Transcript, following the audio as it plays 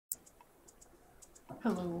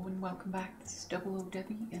Hello and welcome back. This is Double OW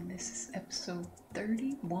and this is episode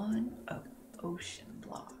 31 of Ocean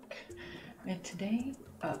Block. And today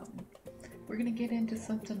we're going to get into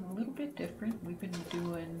something a little bit different. We've been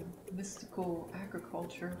doing mystical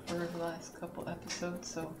agriculture for the last couple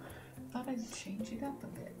episodes, so I thought I'd change it up a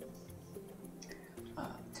bit.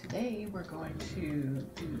 Today we're going to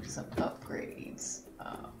do some upgrades.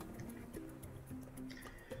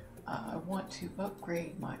 I want to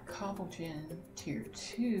upgrade my Cobblegen tier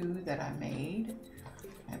 2 that I made.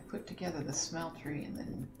 I put together the smeltery and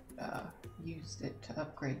then used it to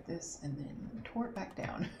upgrade this and then tore it back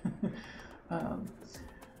down.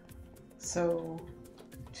 So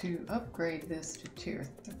to upgrade this to tier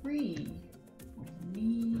 3, we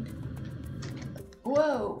need,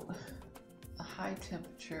 whoa, a high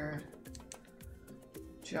temperature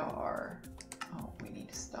jar. Oh, we need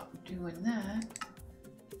to stop doing that.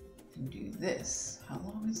 And do this. How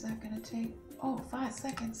long is that going to take? Oh, 5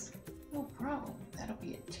 seconds. No problem. That'll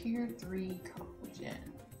be a tier 3 Cobblegen.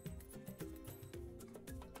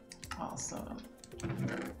 Awesome.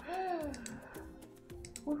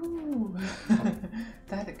 Woohoo!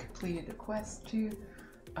 That had completed the quest too.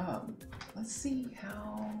 Let's see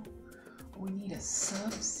how we need a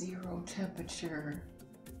sub-zero temperature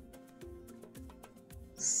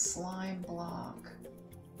slime block.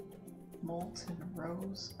 Molten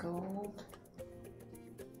rose gold.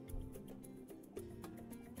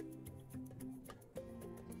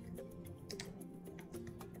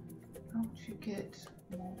 How'd you get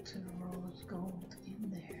molten rose gold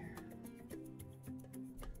in there?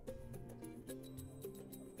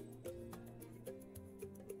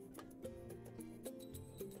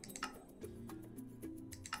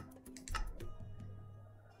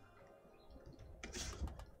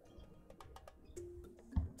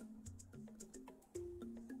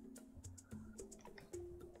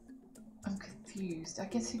 I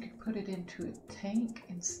guess you could put it into a tank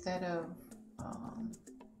instead of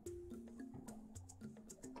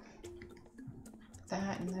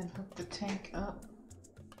that and then hook the tank up.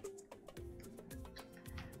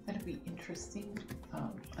 That'd be interesting.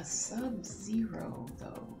 A sub-zero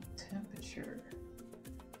though temperature.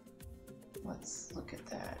 Let's look at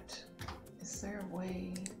that. Is there a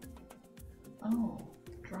way? Oh,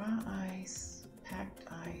 dry ice, packed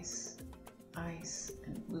ice, ice,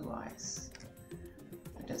 and blue ice.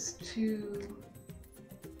 Does 2,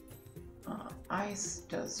 ice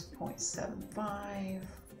does 0.75,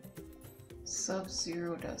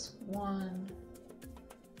 sub-zero does 1,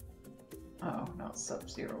 oh, not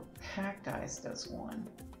sub-zero, packed ice does 1,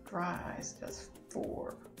 dry ice does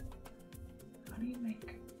 4. How do you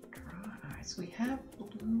make dry ice? We have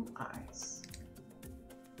blue ice.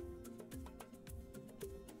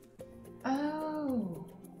 Oh,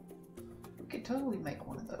 we could totally make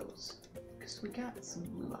one of those. We got some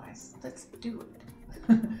blue ice. Let's do it.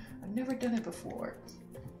 I've never done it before.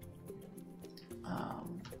 What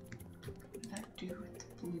did I do with the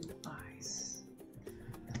blue ice?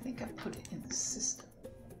 I think I put it in the system.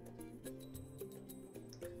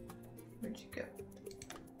 Where'd you go?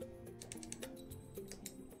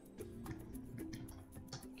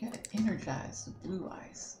 Gotta energize the blue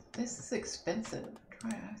ice. This is expensive.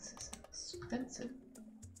 Dry ice is expensive.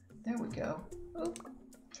 There we go. Oh,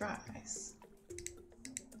 dry ice.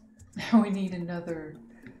 Now we need another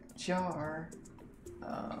jar.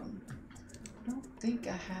 I don't think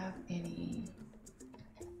I have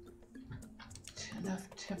enough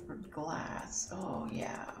tempered glass. Oh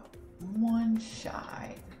yeah, one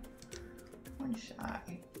shy. And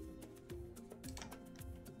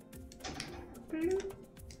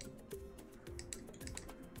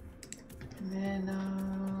then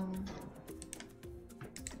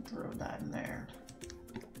throw that in there.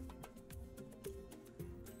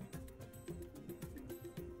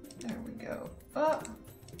 There we go. Oh!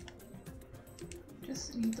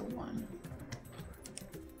 Just need the one.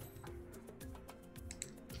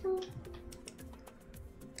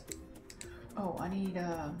 Oh, I need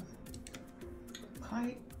a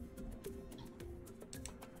pipe.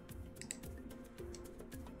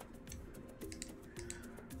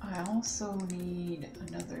 I also need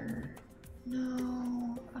another...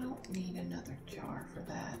 No, I don't need another jar for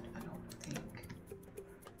that, I don't think.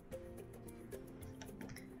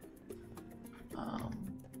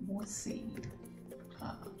 Let's see.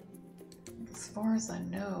 As far as I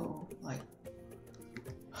know, like,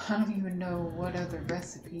 I don't even know what other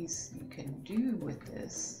recipes you can do with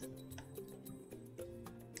this.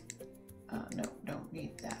 No, don't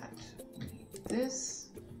need that. We need this,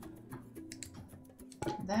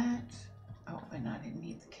 that. Oh, and I didn't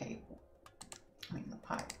need the cable. I mean the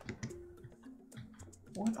pipe.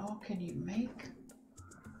 What all can you make?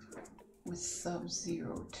 with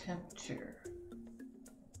sub-zero temperature.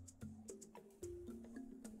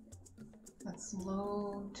 That's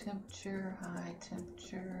low temperature, high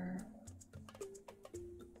temperature.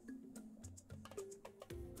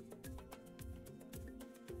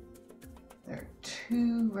 There are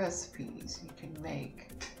 2 recipes. You can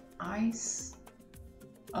make ice,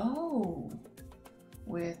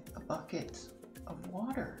 with a bucket of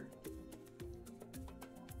water.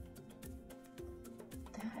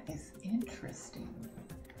 That is interesting.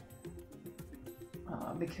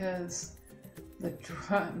 Because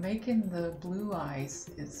making the blue ice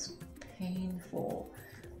is painful,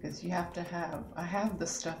 because you have to have, I have the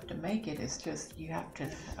stuff to make it, it's just you have to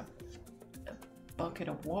have a bucket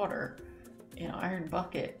of water, an iron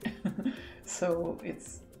bucket. So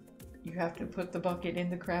you have to put the bucket in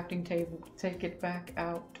the crafting table, take it back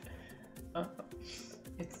out.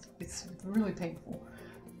 It's really painful.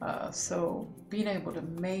 So being able to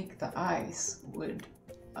make the ice would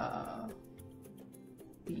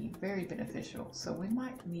be very beneficial. So we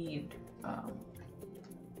might need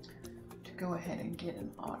to go ahead and get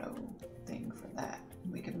an auto thing for that.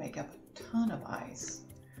 We could make up a ton of ice,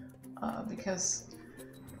 because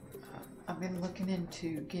I've been looking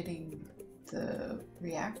into getting the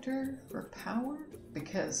reactor for power,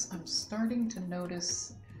 because I'm starting to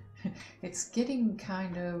notice it's getting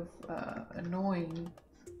kind of annoying.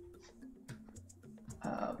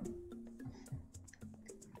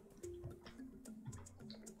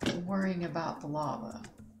 Worrying about the lava.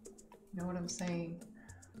 You know what I'm saying?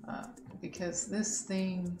 Because this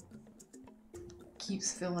thing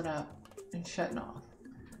keeps filling up and shutting off,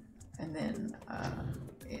 and then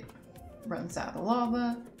it runs out of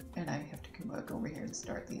lava, and I have to come back over here and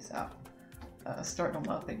start these out, start them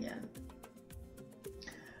up again.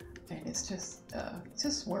 And it's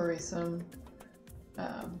just worrisome.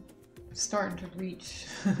 Starting to reach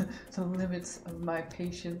the limits of my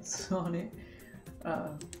patience on it.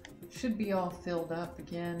 Should be all filled up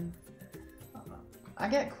again. I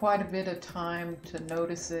get quite a bit of time to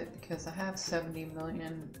notice it because I have 70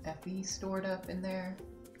 million FE stored up in there,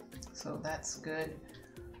 so that's good.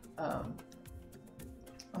 I'm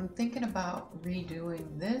thinking about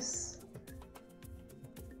redoing this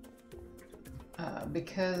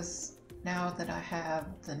because now that I have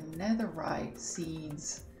the Netherite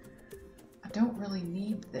seeds, I don't really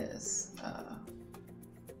need this.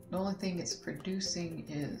 The only thing it's producing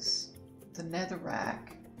is the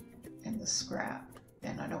netherrack and the scrap,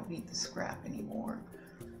 and I don't need the scrap anymore.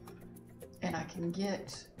 And I can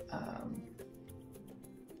get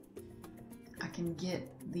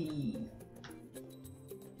the,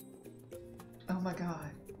 oh my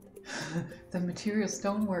god, the material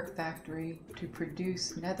stonework factory to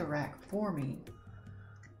produce netherrack for me.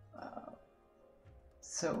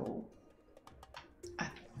 So I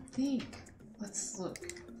think, let's look.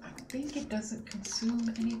 I think it doesn't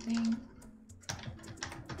consume anything.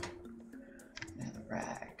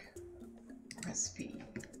 Netherrack recipe.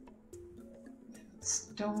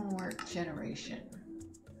 Stonework generation.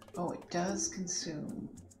 Oh, it does consume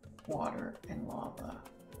water and lava.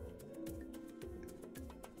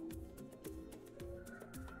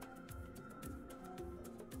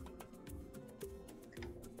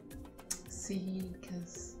 See,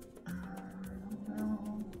 because I don't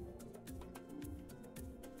know.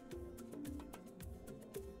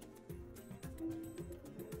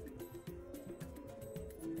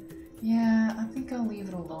 Yeah, I think I'll leave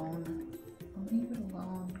it alone. I'll leave it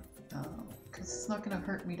alone because it's not going to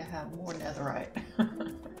hurt me to have more netherite.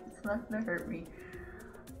 It's not going to hurt me.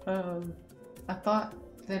 I thought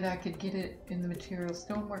that I could get it in the material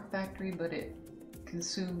stonework factory, but it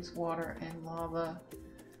consumes water and lava,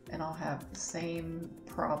 and I'll have the same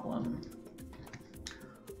problem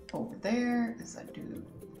over there as I do,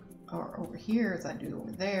 or over here as I do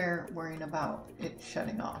over there, worrying about it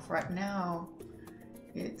shutting off. Right now,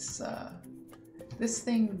 it's this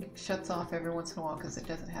thing shuts off every once in a while because it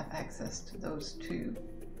doesn't have access to those 2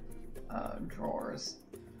 drawers,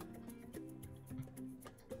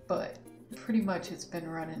 but pretty much it's been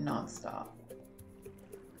running non-stop,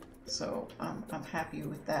 so I'm happy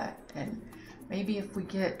with that. And maybe if we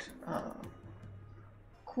get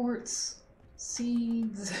quartz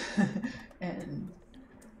seeds and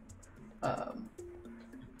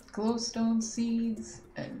glowstone seeds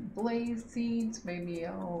and blaze seeds, maybe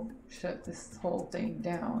I'll shut this whole thing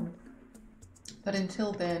down. But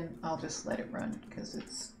until then, I'll just let it run because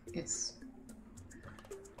it's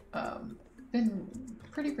been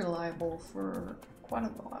pretty reliable for quite a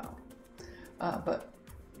while. But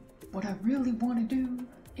what I really want to do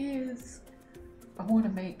is I want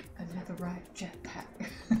to make a netherite jetpack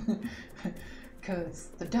because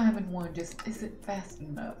the diamond one just isn't fast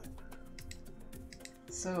enough.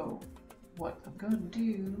 So what I'm gonna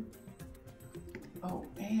do, oh,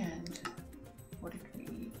 and what did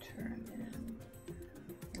we turn in?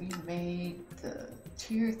 We made the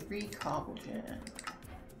tier 3 cobblestone.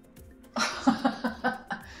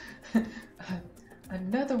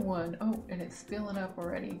 Another one. Oh, and it's filling up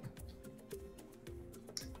already.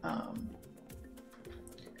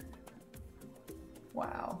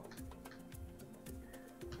 Wow.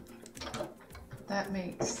 That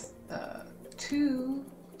makes 2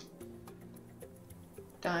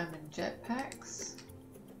 diamond jetpacks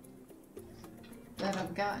that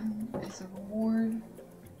I've gotten as a reward.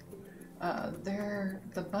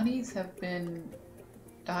 The bunnies have been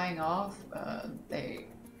dying off.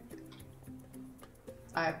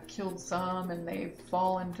 I've killed some and they've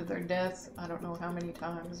fallen to their deaths. I don't know how many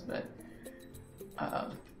times, but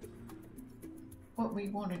what we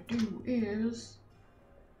want to do is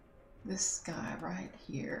this guy right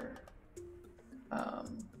here.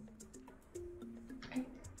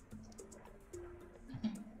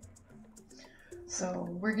 So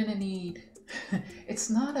we're gonna need, it's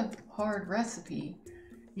not a hard recipe,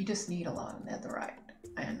 you just need a lot of netherite.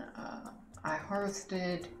 And I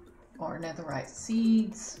harvested our netherite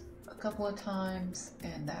seeds a couple of times,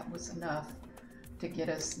 and that was enough to get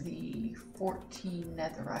us the 14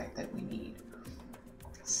 netherite that we need.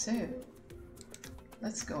 So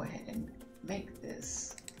let's go ahead and make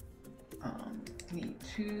this. We need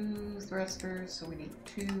 2 thrusters, so we need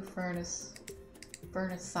 2 furnaces.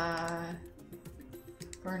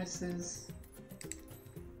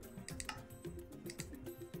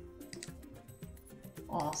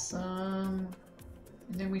 Awesome.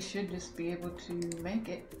 And then we should just be able to make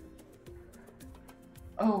it.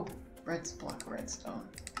 Oh, block of redstone.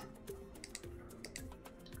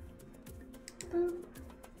 Boop.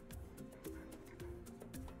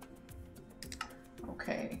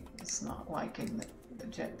 Okay, it's not liking the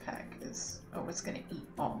jetpack is. Oh, it's gonna eat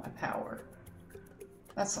all my power.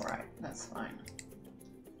 That's alright, that's fine.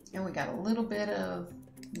 And we got a little bit of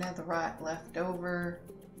netherite left over.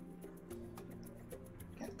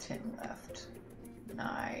 Got 10 left.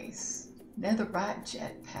 Nice. Netherite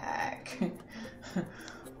jetpack.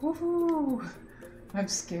 Woohoo! I'm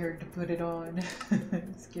scared to put it on.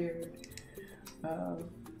 I'm scared. I'm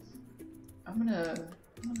gonna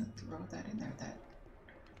throw that in there.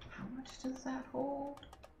 How much does that hold?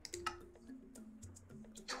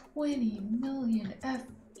 20 million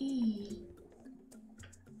FE.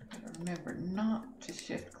 Gotta remember not to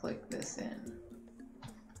shift click this in.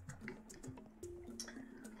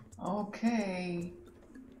 Okay.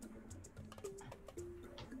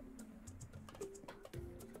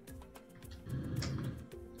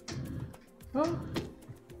 Oh.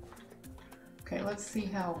 Okay, let's see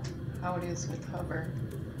how it is with hover.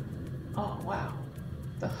 Oh wow,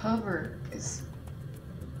 the hover is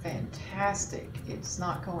fantastic. It's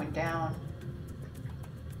not going down.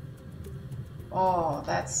 Oh,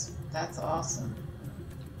 that's awesome.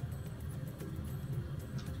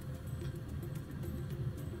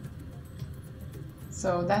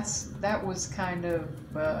 So that was kind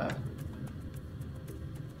of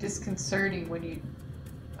disconcerting when you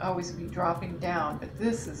always be dropping down, but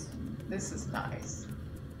this is nice.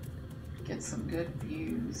 Get some good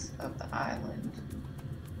views of the island.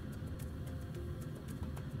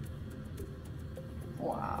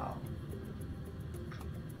 Wow.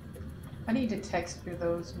 I need to texture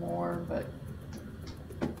those more, but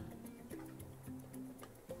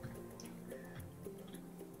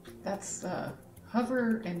that's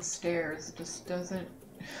hover and stairs just doesn't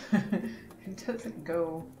it doesn't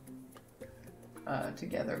go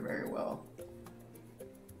together very well.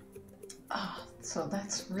 So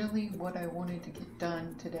that's really what I wanted to get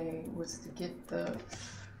done today, was to get the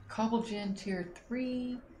cobblestone tier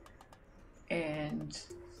 3 and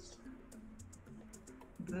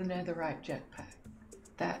the netherite jetpack.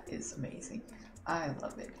 That is amazing. I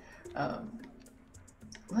love it.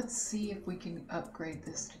 Let's see if we can upgrade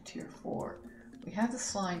this to tier 4. We have the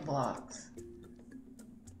slime blocks.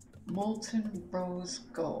 Molten rose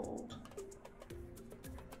gold.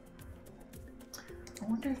 I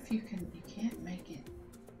wonder if you can't make it.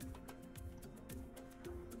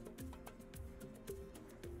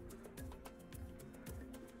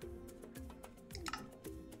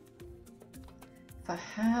 If I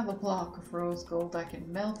have a block of rose gold, I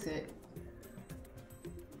can melt it.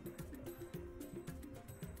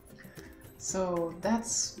 So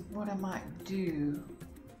that's what I might do.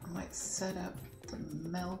 I might set up the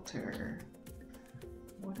melter.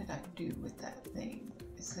 What did I do with that thing?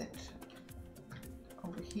 Is it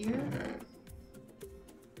over here?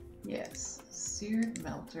 Yes. seared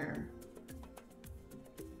melter.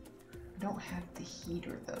 I don't have the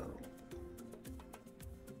heater though.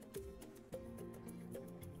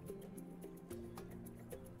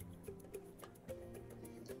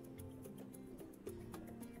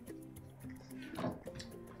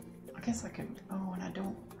 I guess I could, oh, and I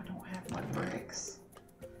don't have my bricks.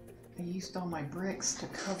 I used all my bricks to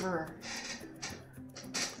cover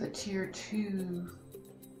the tier 2.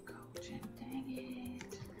 Coaching, dang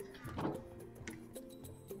it.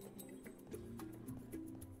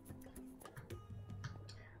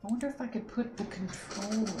 I wonder if I could put the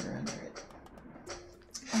controller under it.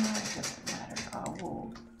 It doesn't matter. I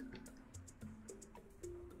will.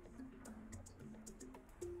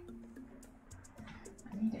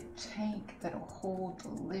 I need a tank that'll hold the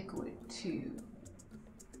liquid too.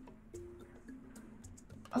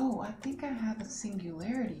 Oh, I think I have a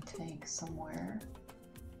singularity tank somewhere.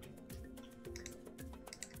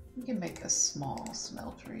 We can make a small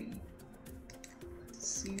smeltery.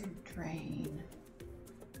 Seared drain.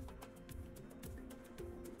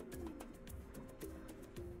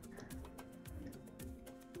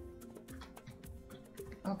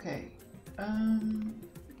 Okay.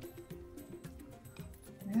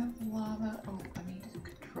 We have lava. Oh, I need a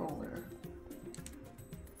controller.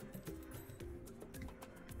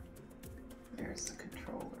 There's the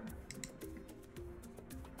controller.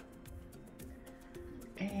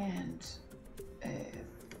 And a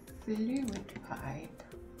fluid pipe.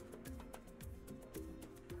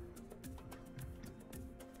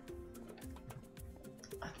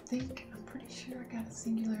 I'm pretty sure I got a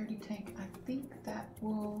singularity tank. I think that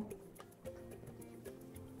will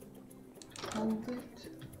hold it.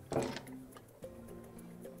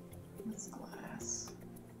 This glass.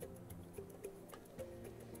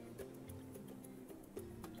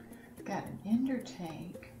 Got an ender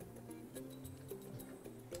tank.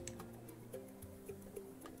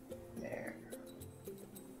 There.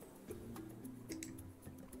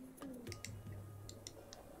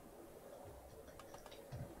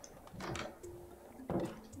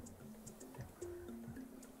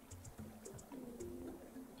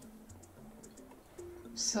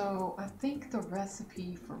 So I think the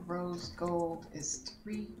recipe for rose gold is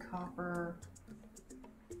 3 copper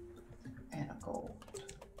and a gold.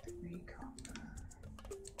 3 copper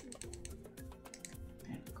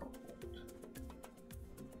and gold.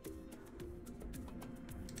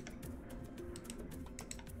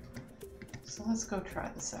 So let's go try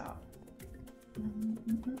this out.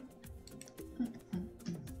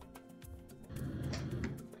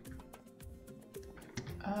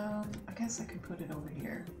 I guess I can put it over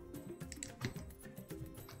here.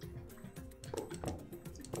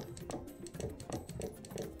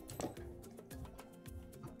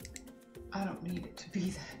 I don't need it to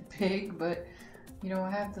be that big, but you know,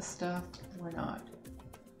 I have the stuff, why not?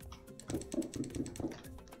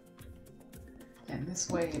 And this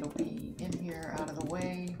way it'll be in here, out of the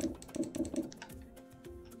way.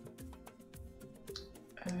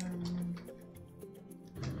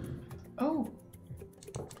 Oh!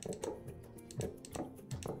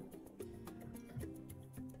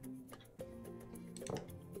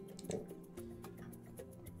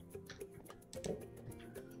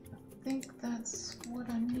 I think that's what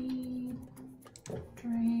I need.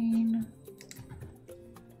 Drain.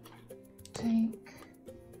 Tank.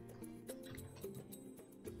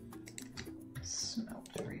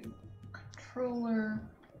 Smeltery. Controller.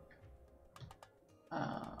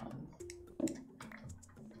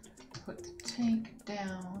 Put the tank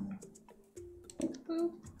down.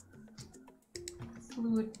 Boop.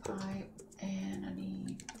 Fluid pipe. And I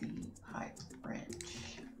need the pipe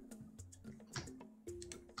wrench.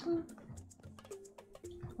 Boop.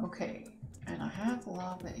 Okay, and I have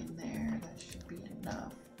lava in there. That should be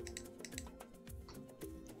enough.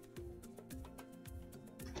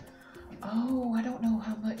 Oh, I don't know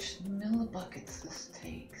how much millibuckets this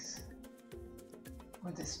takes.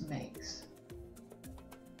 Or this makes.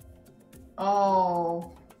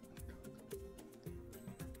 Oh.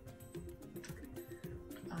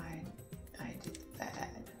 I did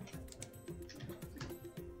bad.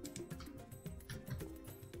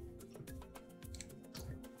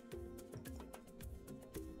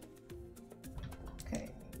 Okay.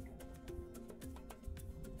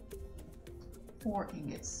 4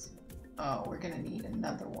 ingots. Oh, we're gonna need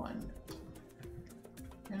another one.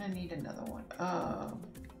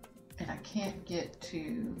 And I can't get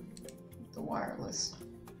to the wireless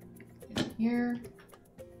in here.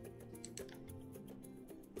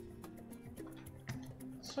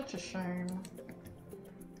 Such a shame.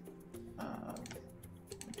 1,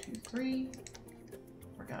 2, 3.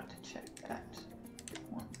 Forgot to check that.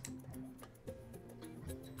 1,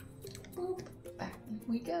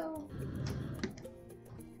 go.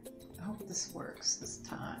 I hope this works this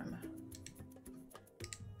time.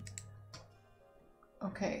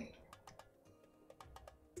 Okay.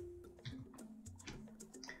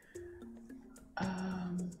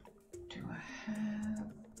 Do I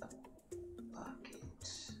have a bucket?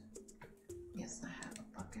 Yes, I have a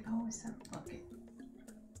bucket. I always have a bucket.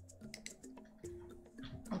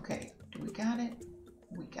 Okay, do we got it?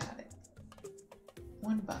 We got it.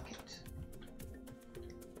 One bucket.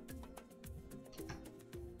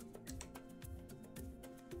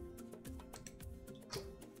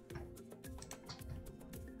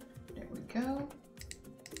 There we go.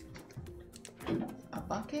 A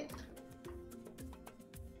bucket.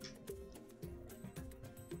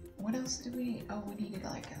 What else do we? Oh, we needed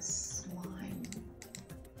like a slime.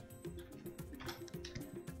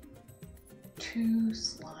 2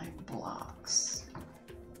 slime blocks.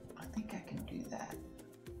 I think I can do that.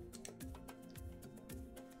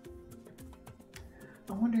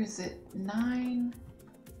 I wonder, is it 9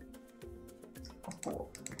 or 4?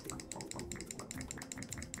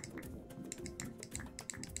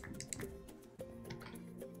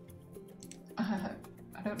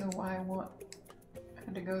 I don't know why I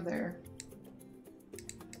had to go there.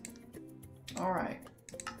 All right,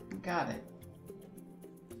 got it.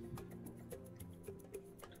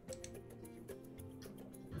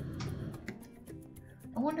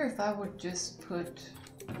 I wonder if I would just put,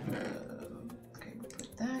 okay, we'll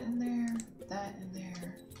put that in there, that in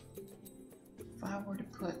there. If I were to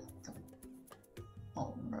put the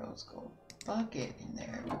molten rose gold bucket in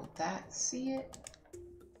there, will that see it?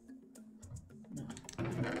 No.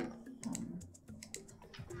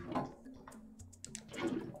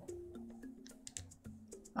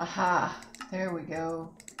 Aha, there we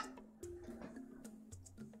go.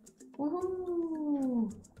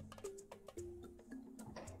 Woohoo!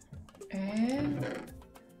 And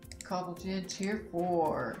Cobble Gen Tier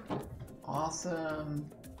 4. Awesome.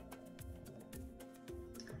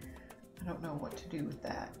 I don't know what to do with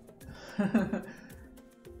that.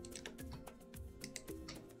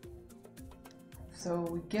 So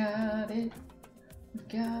we got it. We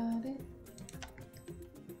got it.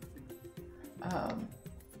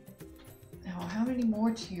 Now, how many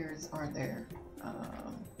more tiers are there?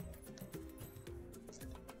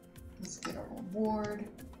 Let's get a reward.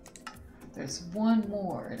 There's one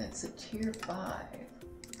more, and it's a tier 5.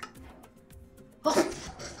 Oh!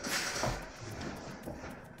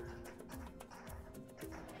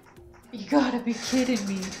 You gotta be kidding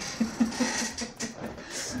me.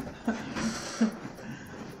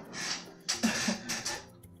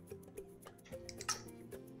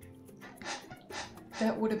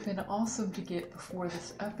 That would have been awesome to get before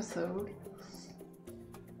this episode.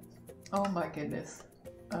 Oh my goodness.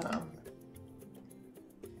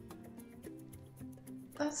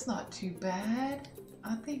 That's not too bad.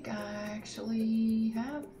 I think I actually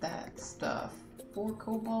have that stuff. 4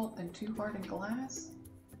 cobalt and 2 hardened glass.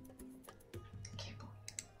 I can't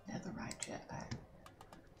believe Netherite jetpack.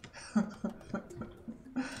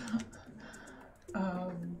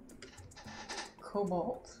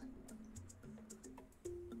 Cobalt.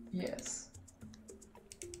 Yes.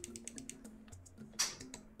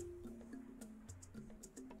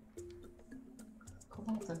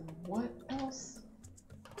 Cobalt and what else?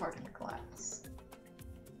 Hardened glass.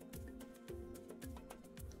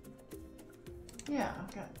 Yeah,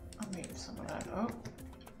 I made some of that. Oh.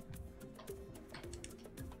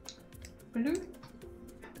 Blue.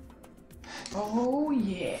 Oh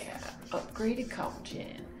yeah. Upgraded Cobble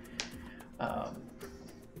Gen.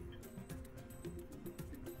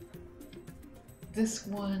 This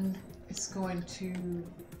one is going to,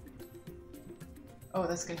 oh,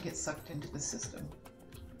 that's going to get sucked into the system.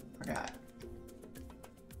 Forgot.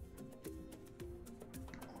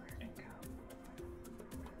 Where'd it go?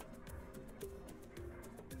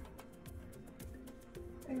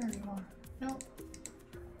 There you are. Nope.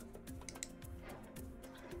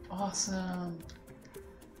 Awesome.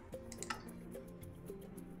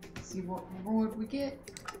 See what reward we get?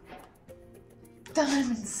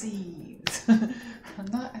 Diamond seeds! I'm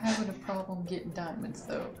not having a problem getting diamonds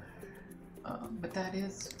though, but that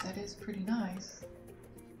is pretty nice.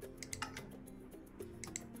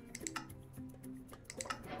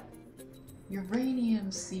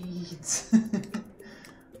 Uranium seeds.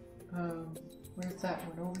 Where's that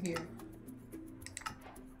one? Over here.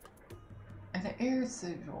 And an air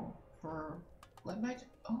sigil for lead magic.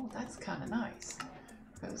 Oh, that's kind of nice,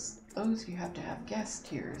 because those you have to have guest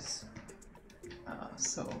tiers.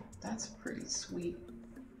 So that's pretty sweet.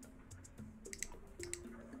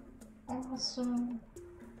 Awesome.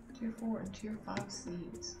 Tier 4 and Tier 5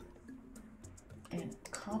 seeds. and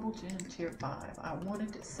Cobble Gem Tier 5. I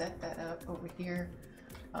wanted to set that up over here.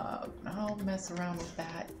 I'll mess around with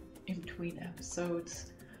that in between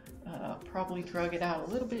episodes. Probably drug it out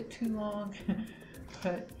a little bit too long.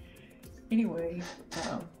 But anyway,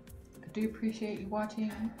 I do appreciate you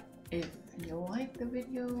watching. If you like the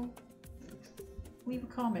video, leave a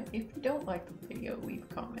comment. If you don't like the video, leave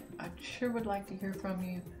a comment. I sure would like to hear from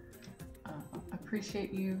you. I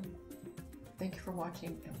appreciate you. Thank you for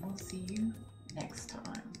watching, and we'll see you next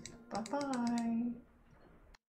time. Bye-bye.